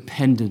deeper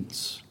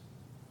dependence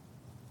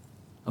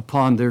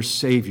upon their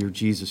Savior,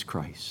 Jesus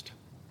Christ.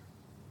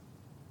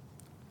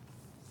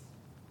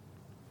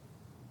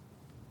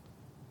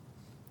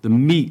 The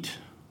meat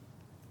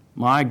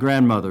my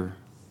grandmother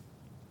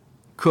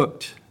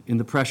cooked in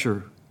the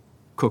pressure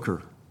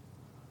cooker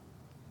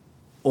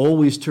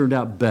always turned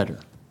out better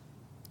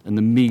than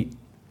the meat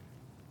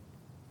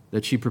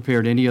that she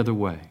prepared any other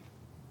way.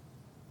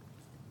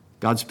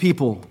 God's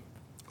people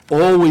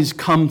always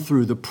come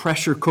through the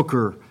pressure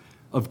cooker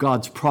of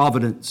God's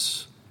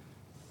providence,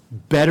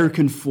 better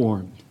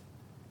conformed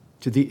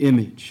to the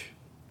image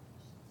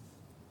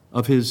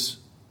of his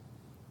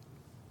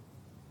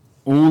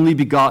only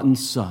begotten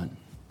Son,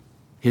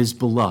 his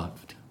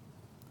beloved,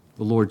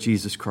 the Lord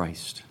Jesus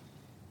Christ.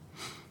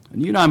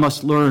 And you and I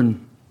must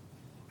learn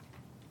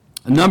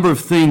a number of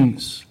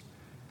things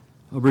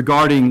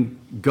regarding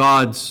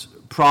God's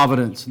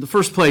providence. In the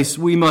first place,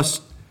 we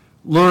must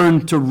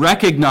learn to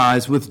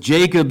recognize with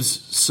Jacob's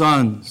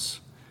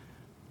sons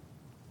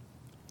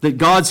that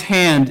God's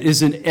hand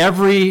is in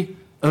every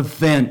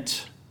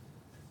event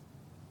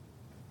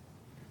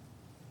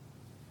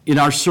in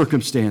our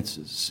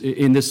circumstances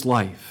in this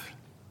life.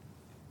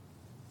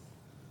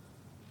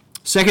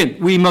 Second,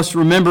 we must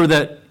remember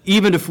that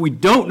even if we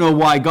don't know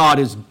why God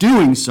is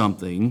doing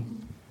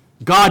something,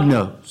 God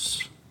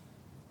knows.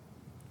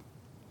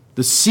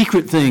 The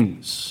secret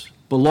things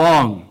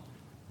belong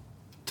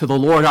to the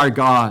Lord our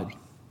God,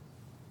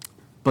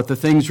 but the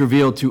things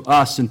revealed to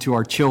us and to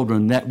our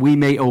children, that we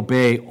may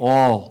obey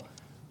all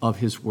of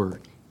his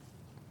word.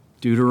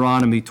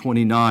 Deuteronomy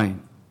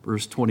 29,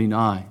 verse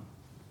 29.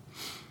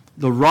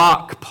 The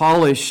rock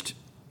polished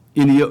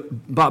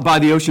by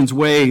the ocean's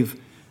wave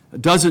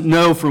doesn't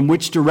know from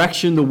which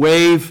direction the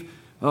wave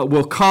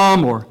will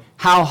come or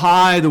how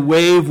high the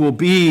wave will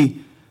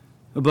be,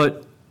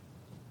 but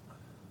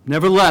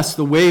nevertheless,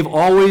 the wave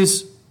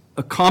always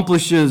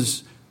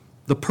accomplishes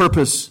the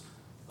purpose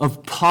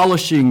of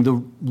polishing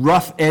the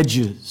rough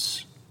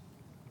edges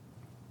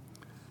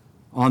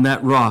on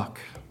that rock.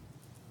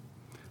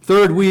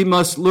 Third, we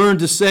must learn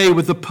to say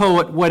with the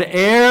poet,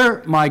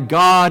 whate'er my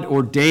God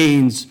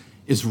ordains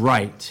is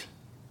right.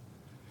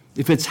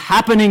 If it's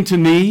happening to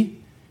me,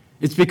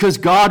 it's because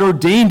God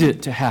ordained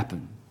it to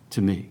happen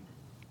to me.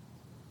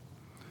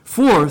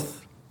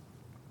 Fourth,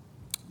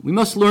 we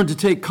must learn to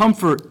take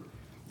comfort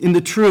in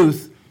the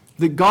truth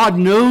that God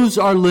knows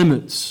our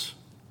limits.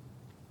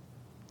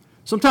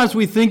 Sometimes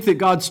we think that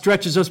God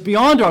stretches us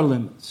beyond our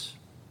limits.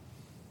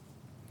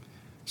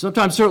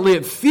 Sometimes certainly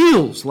it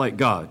feels like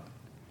God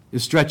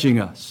is stretching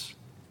us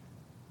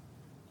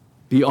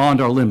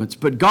beyond our limits.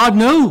 But God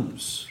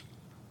knows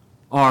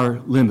our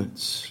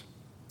limits.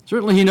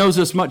 Certainly he knows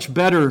us much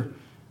better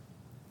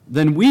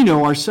than we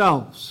know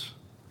ourselves.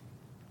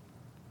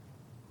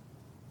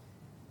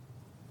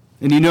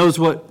 And he knows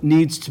what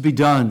needs to be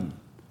done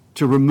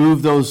to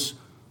remove those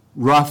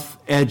rough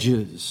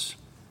edges,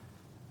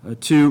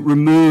 to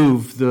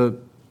remove the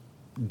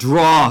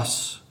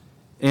dross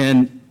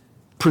and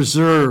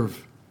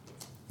preserve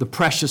the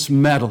precious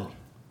metal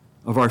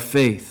of our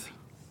faith.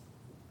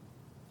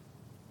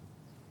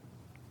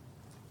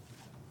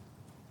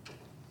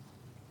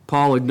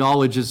 Paul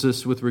acknowledges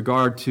this with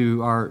regard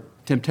to our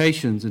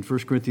temptations in 1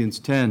 Corinthians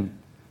 10,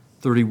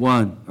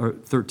 31, or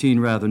 13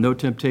 rather. No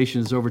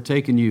temptation has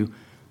overtaken you,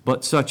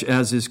 but such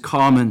as is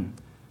common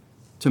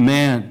to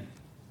man.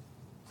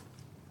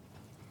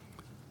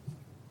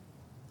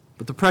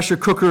 But the pressure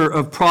cooker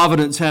of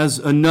providence has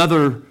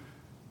another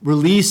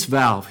release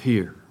valve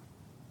here.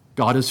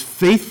 God is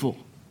faithful.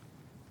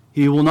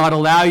 He will not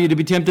allow you to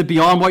be tempted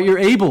beyond what you're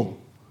able,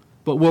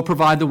 but will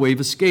provide the way of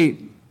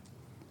escape,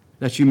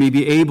 that you may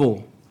be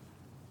able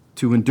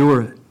to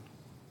endure it.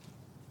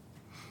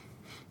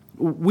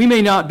 We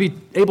may not be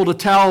able to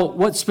tell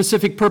what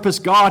specific purpose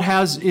God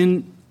has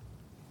in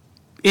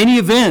any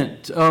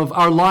event of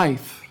our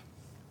life,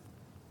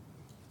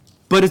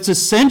 but it's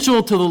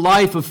essential to the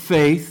life of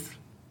faith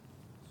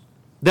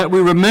that we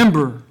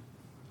remember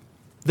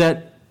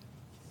that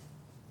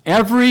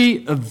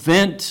every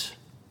event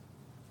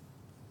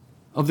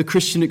of the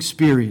Christian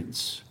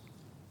experience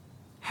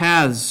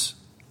has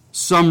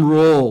some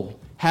role,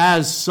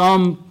 has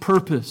some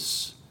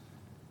purpose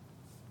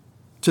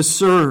to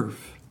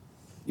serve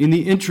in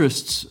the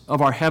interests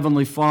of our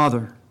Heavenly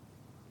Father.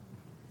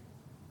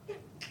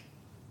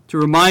 To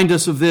remind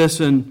us of this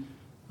and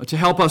to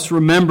help us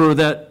remember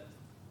that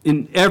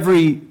in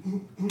every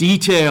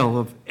detail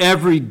of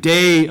every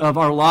day of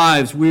our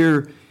lives,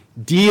 we're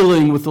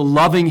dealing with the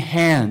loving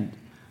hand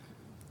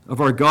of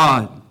our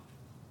God.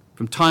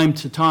 From time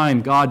to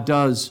time, God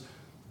does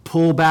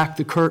pull back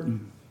the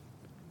curtain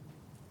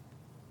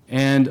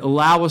and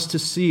allow us to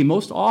see,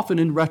 most often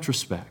in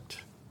retrospect,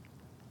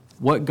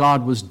 what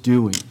God was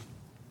doing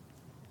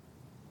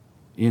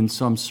in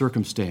some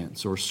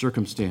circumstance or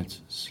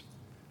circumstances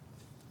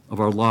of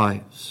our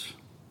lives.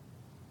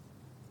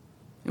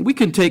 And we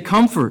can take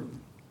comfort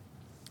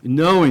in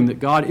knowing that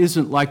God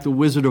isn't like the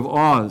Wizard of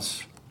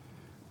Oz,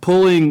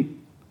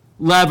 pulling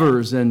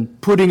levers and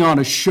putting on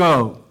a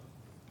show,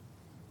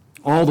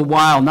 all the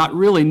while not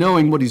really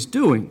knowing what he's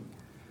doing,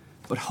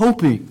 but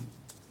hoping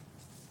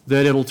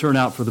that it'll turn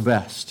out for the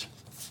best.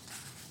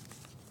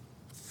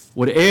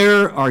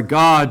 Whatever our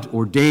God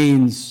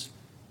ordains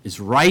is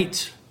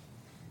right,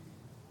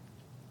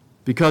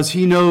 because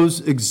he knows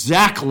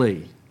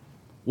exactly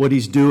what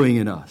he's doing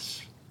in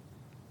us.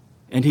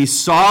 And he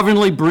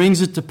sovereignly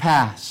brings it to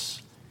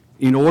pass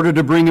in order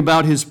to bring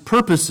about his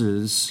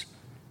purposes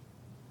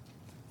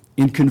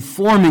in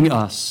conforming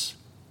us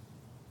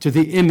to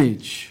the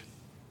image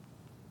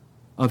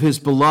of his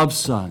beloved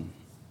Son,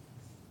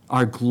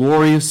 our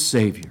glorious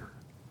Savior,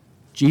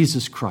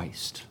 Jesus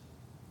Christ,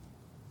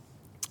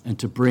 and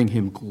to bring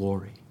him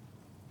glory.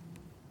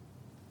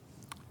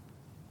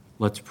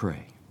 Let's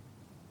pray.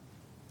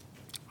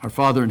 Our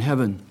Father in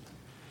heaven,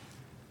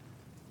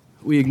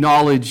 we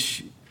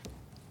acknowledge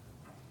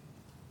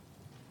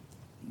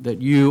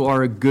that you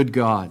are a good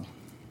God.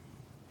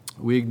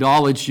 We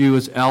acknowledge you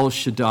as El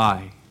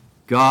Shaddai,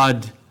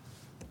 God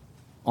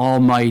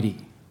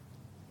Almighty.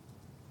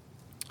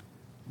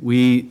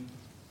 We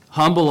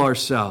humble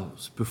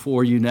ourselves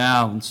before you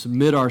now and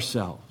submit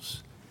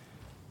ourselves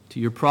to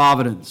your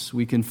providence.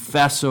 We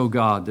confess, O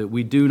God, that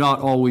we do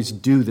not always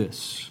do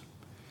this,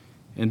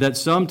 and that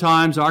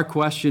sometimes our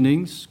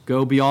questionings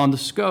go beyond the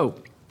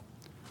scope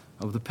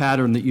of the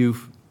pattern that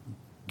you've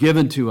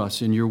given to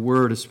us in your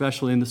word,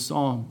 especially in the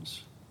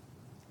Psalms.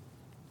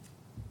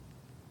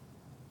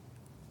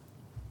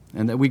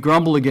 And that we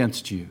grumble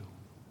against you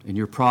in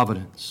your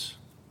providence.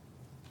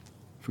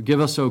 Forgive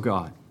us, O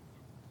God.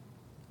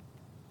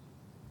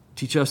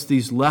 Teach us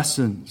these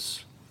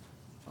lessons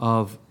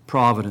of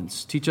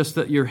providence. Teach us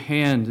that your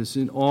hand is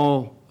in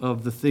all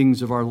of the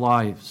things of our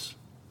lives,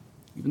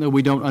 even though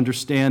we don't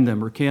understand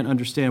them or can't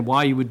understand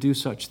why you would do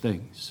such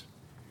things.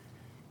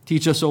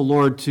 Teach us, O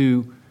Lord,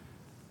 to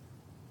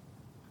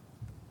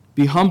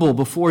be humble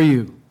before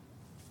you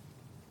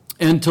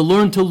and to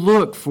learn to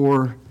look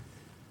for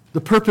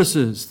the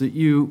purposes that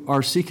you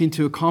are seeking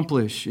to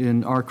accomplish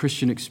in our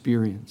Christian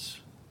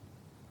experience.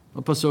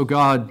 Help us, O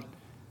God,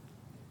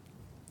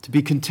 to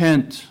be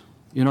content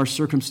in our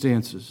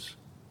circumstances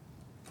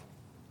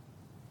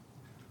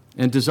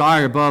and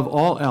desire above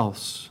all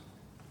else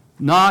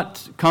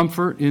not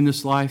comfort in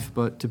this life,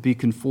 but to be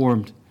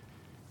conformed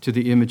to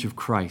the image of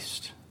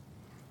Christ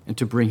and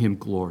to bring him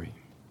glory.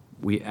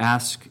 We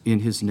ask in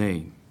his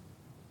name.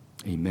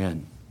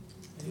 Amen.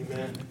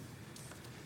 Amen.